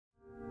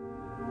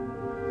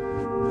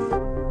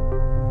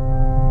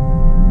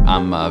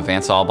I'm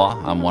Vance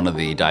Albaugh. I'm one of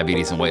the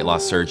diabetes and weight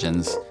loss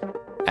surgeons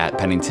at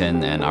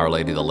Pennington and Our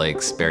Lady of the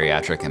Lakes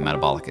Bariatric and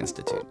Metabolic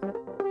Institute.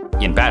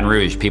 In Baton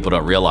Rouge, people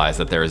don't realize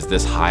that there is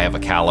this high of a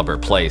caliber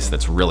place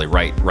that's really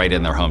right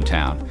in their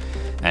hometown.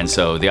 And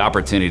so the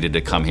opportunity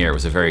to come here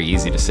was a very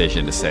easy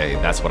decision to say,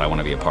 that's what I want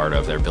to be a part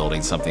of. They're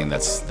building something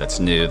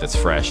that's new, that's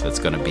fresh, that's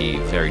going to be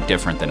very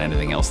different than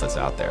anything else that's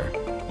out there.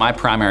 My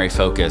primary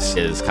focus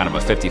is kind of a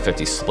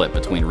 50-50 split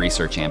between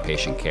research and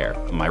patient care.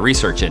 My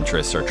research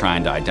interests are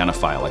trying to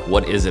identify, like,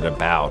 what is it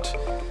about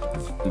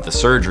the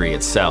surgery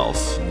itself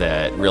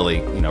that really,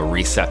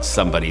 resets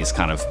somebody's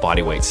kind of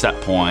body weight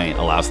set point,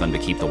 allows them to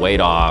keep the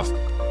weight off.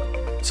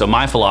 So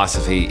my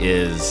philosophy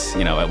is,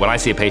 when I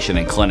see a patient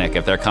in clinic,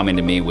 if they're coming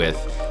to me with,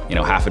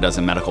 half a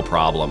dozen medical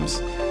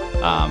problems,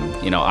 I'm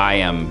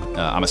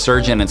a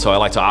surgeon, and so I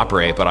like to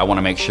operate, but I want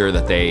to make sure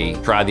that they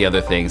try the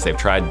other things. They've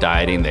tried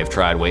dieting, they've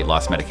tried weight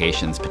loss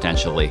medications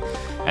potentially,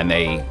 and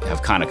they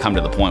have kind of come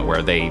to the point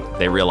where they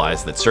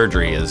realize that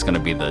surgery is going to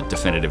be the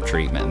definitive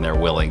treatment, and they're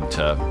willing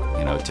to,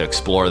 to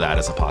explore that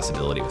as a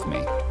possibility with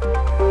me.